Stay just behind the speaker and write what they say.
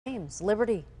James,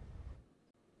 Liberty.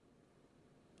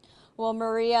 Well,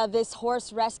 Maria, this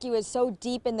horse rescue is so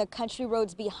deep in the country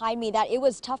roads behind me that it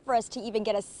was tough for us to even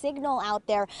get a signal out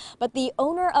there. But the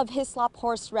owner of Hislop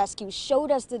Horse Rescue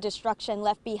showed us the destruction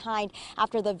left behind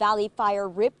after the Valley Fire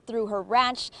ripped through her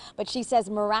ranch. But she says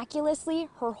miraculously,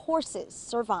 her horses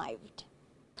survived.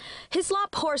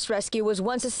 Hislop Horse Rescue was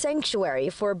once a sanctuary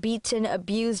for beaten,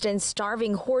 abused, and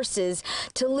starving horses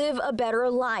to live a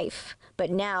better life. But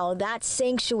now that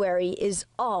sanctuary is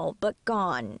all but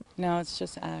gone. Now it's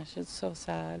just ash. It's so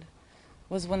sad. It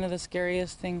was one of the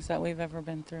scariest things that we've ever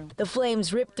been through. The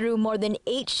flames ripped through more than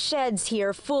 8 sheds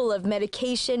here full of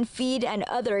medication, feed, and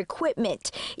other equipment.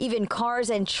 Even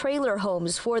cars and trailer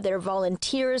homes for their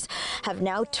volunteers have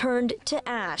now turned to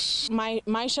ash. My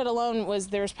shed alone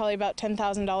there was probably about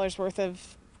 $10,000 worth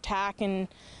of tack and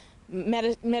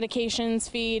medications,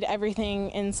 feed, everything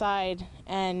inside,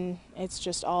 and it's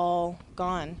just all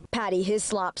gone. Patty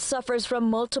Hislop suffers from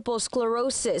multiple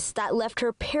sclerosis that left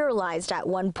her paralyzed at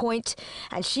one point,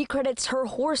 and she credits her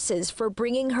horses for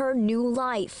bringing her new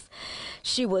life.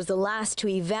 She was the last to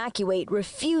evacuate,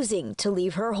 refusing to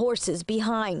leave her horses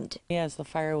behind. As the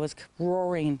fire was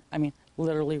roaring, I mean,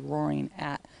 literally roaring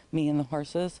at me and the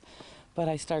horses, but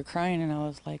I started crying and I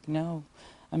was like, no.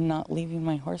 I'm not leaving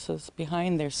my horses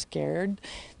behind. They're scared.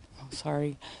 Oh,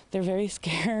 sorry. They're very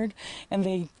scared and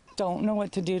they don't know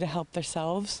what to do to help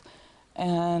themselves.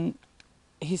 And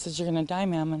he says, you're going to die,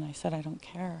 ma'am. And I said, I don't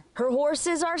care. Her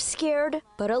horses are scared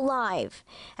but alive.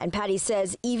 And Patty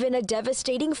says even a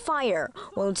devastating fire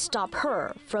won't stop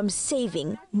her from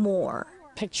saving more.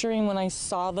 Picturing when I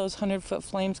saw those 100-foot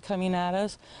flames coming at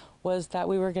us was that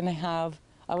we were going to have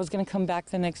I was going to come back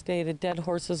the next day to dead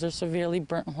horses or severely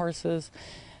burnt horses.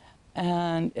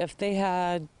 And if they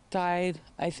had died,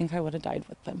 I think I would have died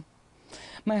with them.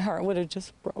 My heart would have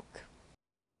just broke.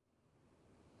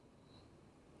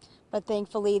 But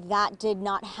thankfully that did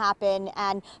not happen,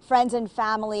 and friends and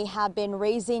family have been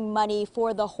raising money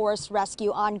for the horse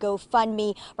rescue on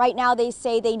GoFundMe. Right now they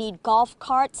say they need golf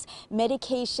carts,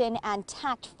 medication, and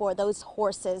tack for those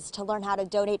horses. To learn how to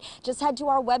donate, just head to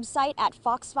our website at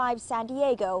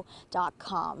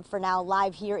fox5sandiego.com. For now,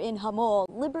 live here in Hamul,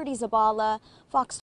 Liberty Zabala, Fox